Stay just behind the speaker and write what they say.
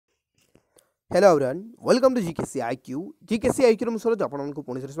Hello everyone welcome to Gksea IQ रो सरोज आपन को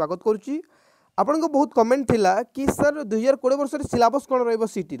पुणी स्वागत करुच्ची। आपन को बहुत कमेंट थिला कि सर 2020 वर्ष सिलेबस कौन रहिबो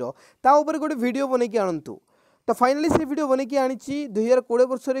सिटी रो ता ऊपर गोटे वीडियो बनै कि आनंतु। तो फाइनली से वीडियो बनै कि आनिची 2020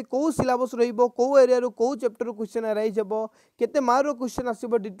 वर्ष रे को सिलेबस रहिबो को एरिया रो को चैप्टर रो क्वेश्चन अराइज हेबो केते मार्क रो क्वेश्चन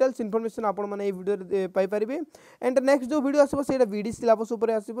आसीबो डिटेल्स इन्फॉर्मेशन आपन माने ए वीडियो रे पाई परिबे। एंड नेक्स्ट जो वीडियो आसीबो सेटा बीडी सिलेबस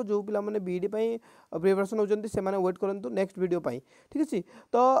ऊपर आसीबो जो पिला माने बीडी पई प्रिपरेशन होजंती से माने वेट करंतु नेक्स्ट वीडियो पई ठीक अछि।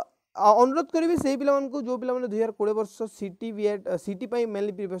 तो अनुरोध करी से पिला जो पिला 2020 वर्ष city B.Ed city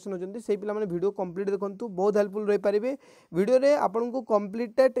mainly preparation होती से पिला वीडियो कंप्लीट देखंतु बहुत हेल्पफुल रही पारे। वीडियो रे आपन को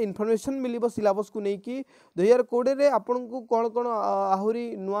कंप्लीटेड इन्फॉर्मेशन मिलिबो सिलेबस को लेकिन 2020 रे आपन को कौन कौन आहुरी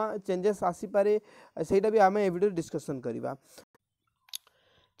नुआ चेंजेस आसी पारे सेटा भी आमे ए वीडियो डिस्कशन करिबा।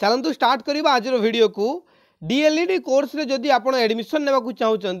 चलंतु स्टार्ट करिबा आज रो वीडियो को। D.el.ed कोर्स रे जदि आपण एडमिशन नेबा को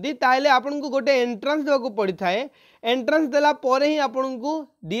चाहउचंती ताइले आपन को गोटे एंट्रेंस देबा को पड़ी थाए। एंट्रेंस देला परे ही आपन को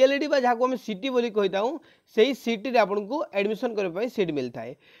D.el.ed बा जाको हम सिटी बोली कहिताऊ सेही सिटी रे आपन को एडमिशन करे पई सीट मिलता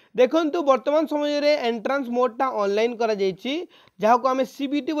है। देखंतु वर्तमान समय रे एंट्रेंस मोडटा ऑनलाइन करा जाईची जाको हम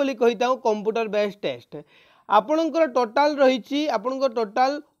सीबीटी बोली कहिताऊ कंप्यूटर बेस्ड टेस्ट। आपन को टोटल रहिची आपन को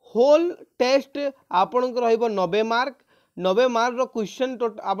टोटल होल टेस्ट आपन को रहइबो 90 मार्क 90 मार्क रो क्वेश्चन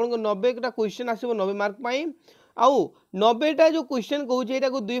आपन को 90 टा क्वेश्चन आसीबो 90 मार्क पई आउ 90 टा जो क्वेश्चन कहू छै एटा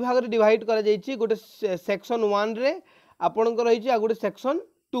को दुई भाग रे डिवाइड करा जाईची। गोटे सेक्शन 1 रे आपन को रहिची आ गोटे सेक्शन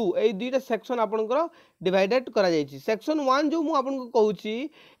 2 ए दुईटा सेक्शन आपन को डिवाइडेड करा जाईची। सेक्शन 1 जो मु आपन को कहू छी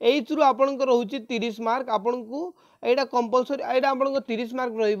एई थ्रू आपन को रहउची 30 मार्क आपन को एटा कंपलसरी एटा आपन को 30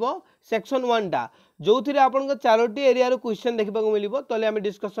 मार्क रहिबो सेक्शन 1 टा जो थी आपन को चारोटी एरिया रो क्वेश्चन देखबा को मिलिबो तले हम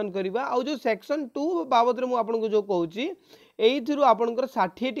डिस्कशन करिबा। आ जो सेक्शन 2 बाबत रे मु आपन को जो कहू छी एई थ्रू आपन को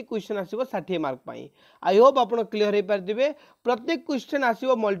 60 टी क्वेश्चन आसीबो 60 मार्क पई। आई होप आपन क्लियर हे परदिबे। प्रत्येक क्वेश्चन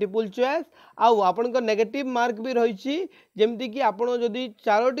आसीबो मल्टीपल चॉइस आ आपन को नेगेटिव मार्क भी रही छी जेमति कि आपन जदी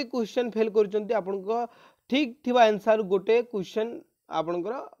चारोटी क्वेश्चन फेल करचंती आपन को ठीक थिबा आंसर गोटे क्वेश्चन आपन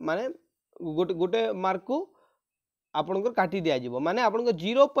को माने गोटे मार्क को आपन को काटी दिया जिवो माने आपन को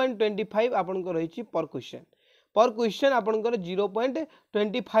 0.25 आपन को रही पर क्वेश्चन आपन को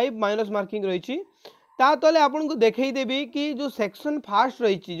 0.25 माइनस मार्किंग रही। ता तले आपन को देखई देबी कि जो सेक्शन फर्स्ट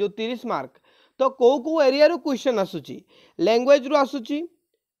रही जो 30 मार्क तो को एरिया रो क्वेश्चन आसुची लैंग्वेज रो आसुची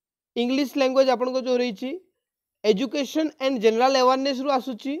इंग्लिश लैंग्वेज आपन को जो रही एजुकेशन एंड जनरल अवेयरनेस रो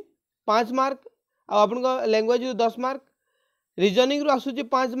आसुची 5 मार्क आ आपन को लैंग्वेज रो 10 मार्क रीजनिंग रो आसुची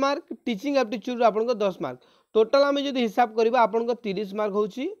 5 मार्क टीचिंग एप्टीट्यूड रो आपन को 10 मार्क टोटल आम जो हिसाब करवा आपन को 30 मार्क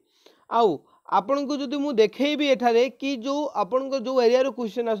होची। आउ आपन को जदि मु देखैबी एठारे कि जो आपन को जो एरिया रो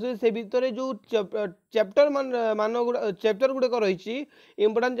क्वेश्चन आसे से भीतर जो चैप्टर मान चैप्टर गुडे को रही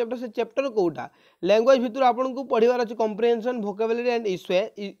इंपोर्टेंट चैप्टर से चैप्टर कोटा लैंग्वेज भीतर आपन को पढ़िबार अछि comprehension vocabulary and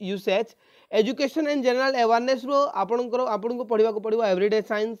usage education and general awareness रो आपन को पढ़िबा को पड़िबो everyday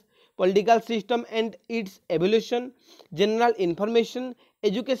science political system and it's evolution general information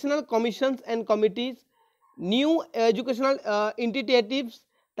educational कमिशंस and committees new educational इंटिटेटिव्स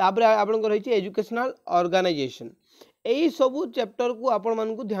तापर आपन को रही एजुकेशनल ऑर्गेनाइजेशन एई सबु चैप्टर को आपन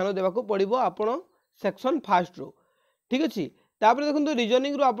मान को ध्यान देबा को पड़िबो आपन सेक्शन फर्स्ट रो ठीक अछि। तापर देखंतु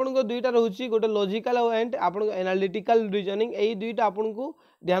रीजनिंग रो आपन को दुईटा रहउची गोटे लॉजिकल एंड आपन को एनालिटिकल रीजनिंग एई दुईटा आपन को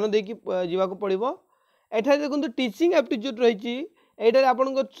ध्यान दे कि जीवा को पड़िबो। एठा देखंतु टीचिंग एप्टीट्यूड रही एटा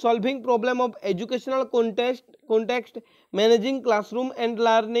आपन को solving problem of educational context managing classroom and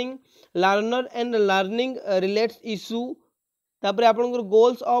learning learner and learning relates issue तापर आपन को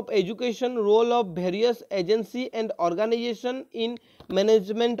goals of education role of various agency and organisation in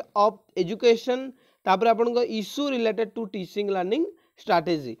management of education तापर आपन को issue related to teaching learning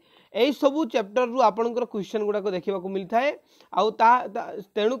strategy एई सबु chapter रु आपन को क्वेश्चन गुडा को देखिबा को मिलता है। आउ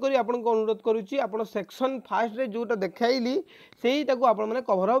तेणु करी आपन को अनुरोध करूची आपन सेक्शन फर्स्ट रे जोटा देखाइली सेहीटा को आपन माने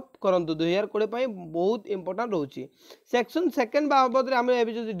कवर अप करंतु 2020 पई बहुत इंपोर्टेंट रहउची। सेक्शन सेकंड बाबत रे हम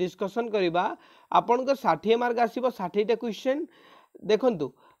एबे जो डिस्कशन करिबा आपन को 60 मार्क आसीबो 60 टा क्वेश्चन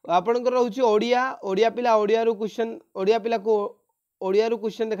देखंतु आपन को रहउची ओडिया पिला ओडिया रो क्वेश्चन ओडिया पिला को ओडिया रो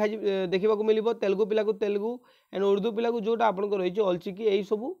क्वेश्चन देखिबा को मिलिबो तेलुगु पिला को तेलुगु एंड उर्दू पिला को जोटा आपन को रहिची ऑलचिकी एई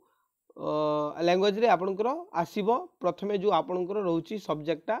सबु लैंग्वेज रे आपनकर आसीबो प्रथमे जो आपनकर रहउची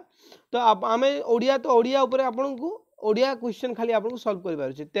सब्जेक्टटा तो आमे ओडिया तो ओडिया ऊपर आपन को ओडिया क्वेश्चन खाली आपन को सॉल्व करि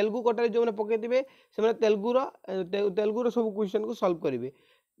पारछि। तेलुगु कोटा रे जो माने पके दिबे से माने तेलुगु रो सब क्वेश्चन को सॉल्व करिवे।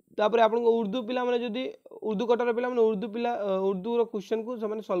 तापर आपन को उर्दू पिला माने जदी उर्दू कोटा रे पिला माने उर्दू रो क्वेश्चन को से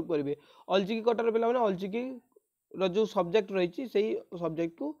माने सॉल्व करिवे। ऑलचिकी कोटा रे पिला माने ऑलचिकी रो जो सब्जेक्ट रहिछि सेही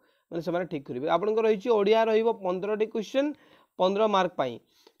सब्जेक्ट को माने से माने ठीक करिवे। आपन को रहिछि ओडिया रहिबो 15 टी क्वेश्चन 15 मार्क पाई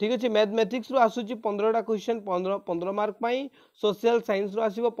ठीक अच्छे। मैथमेटिक्स रो आसुची 15 टा क्वेश्चन 15 मार्क पाई सोशल साइंस रो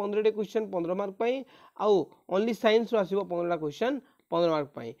आसीबो 15 टा क्वेश्चन 15 मार्क पाई आउ ओनली साइंस रो आसीबो 15 टा क्वेश्चन 15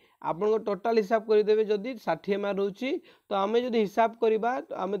 मार्क पाई आपन टोटाल हिसाब करदेवे जदि 60 मार्क रोची तो आम जब हिसाब करवा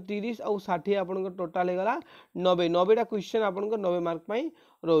तो आम 30 आउ 60 आपन टोटाल होगा 90 90टा क्वेश्चन आपन 90 मार्क पाई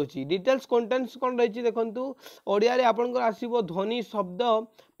रोची डिटेल्स कंटेंट्स कौन रही देखु ओडिया रे आपन आसीबो ध्वनि शब्द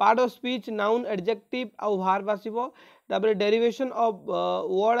part of speech noun adjective आउ वर्ब आसीबो तापर derivation of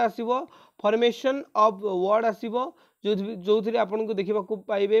word आसीबो formation of word आसीबो जो थी आपन को देखा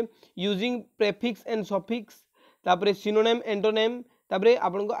पाइबे यूजिंग प्रेफिक्स एंड सफिक्स तापर सिनोनिम एंटोनिम तापर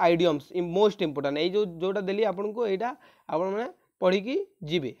आपन को आइडियम्स मोस्ट इंपोर्टेंट ये जोटा देली आपन को एटा आपन माने पढ़ी की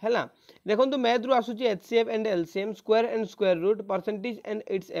जीवे हैला देखो मैथ रु आसुची HCF and LCM square and square root percentage and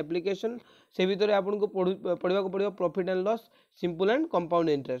it's application से भितर आपन को पढ़ा पड़ो profit and loss simple and compound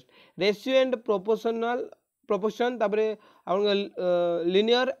interest ratio and proportion तापर आपन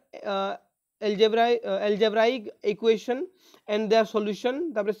linear algebraic equation and their solution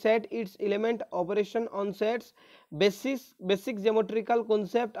तापर set its element operation on sets basic geometrical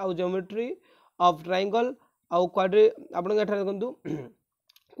concept आउ geometry of triangle आउ quadri आपन एठा देखंतु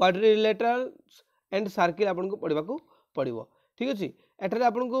quadrilaterals and circle आपन को पढ़िबा को पड़िबो ठीक अछि एठारे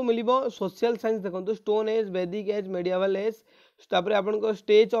आपन को मिलिबो सोशल साइंस देखंतु स्टोन एज वैदिक एज मेडिएवल एज तापर आपन को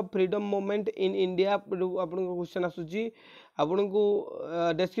stage of freedom movement in India आपन को क्वेश्चन आसुची आपन को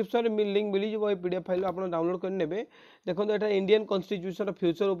डिस्क्रिप्शन में लिंक मिली जो पीडीएफ फाइल आपन डाउनलोड कर नेबे देखो एटा इंडियन कॉन्स्टिट्यूशन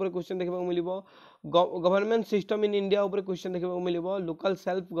फ्यूचर ऊपर क्वेश्चन देखबा को मिलिबो गवर्नमेंट सिस्टम इन इंडिया ऊपर क्वेश्चन देखबा को मिलिबो local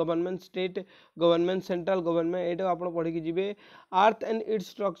self government state government central government एटा आपन पढ़ी की जिवे earth and its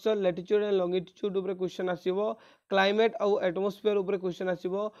structure latitude and longitude ऊपर क्वेश्चन आसीबो क्लाइमेट आउ एटमॉस्फेयर ऊपर question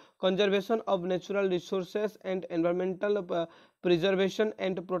आसीबो conservation of natural resources and environmental preservation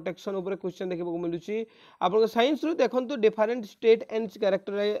and protection ऊपर क्वेश्चन देखबा को मिलुची आपन साइंस रु देखंतु different state and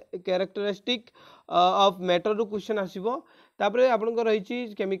characteristic of matter रु क्वेश्चन आसीबो तापरे आपन को रहिची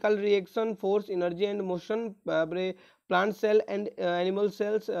chemical reaction force energy and motion तापरे plant cell and animal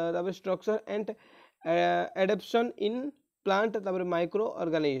cells तापरे structure and adaptation in plant तापरे माइक्रो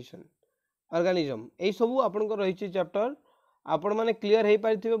ऑर्गेनिज्म ए सब आपन को रहिची चैप्टर आपण माने क्लियर हे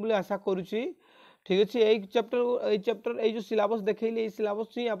पारिथिबे बोली आशा करूची ठीक अच्छे यही चैप्टर ये जो सिलेबस देखली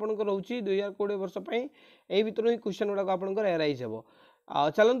सिलेबस ही आपन को रोची 2020 वर्ष पई एही भितर ही क्वेश्चन गुडा आपन को एराइज हेबो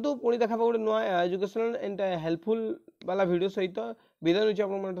चलंतु पुणी देखा गोटे नुआ एजुकेशनल एंड हेल्पफुल वाला वीडियो सहित विदाय होची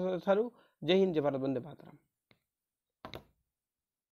आपन थारु जय हिंद जय भारत वंदे मातरम।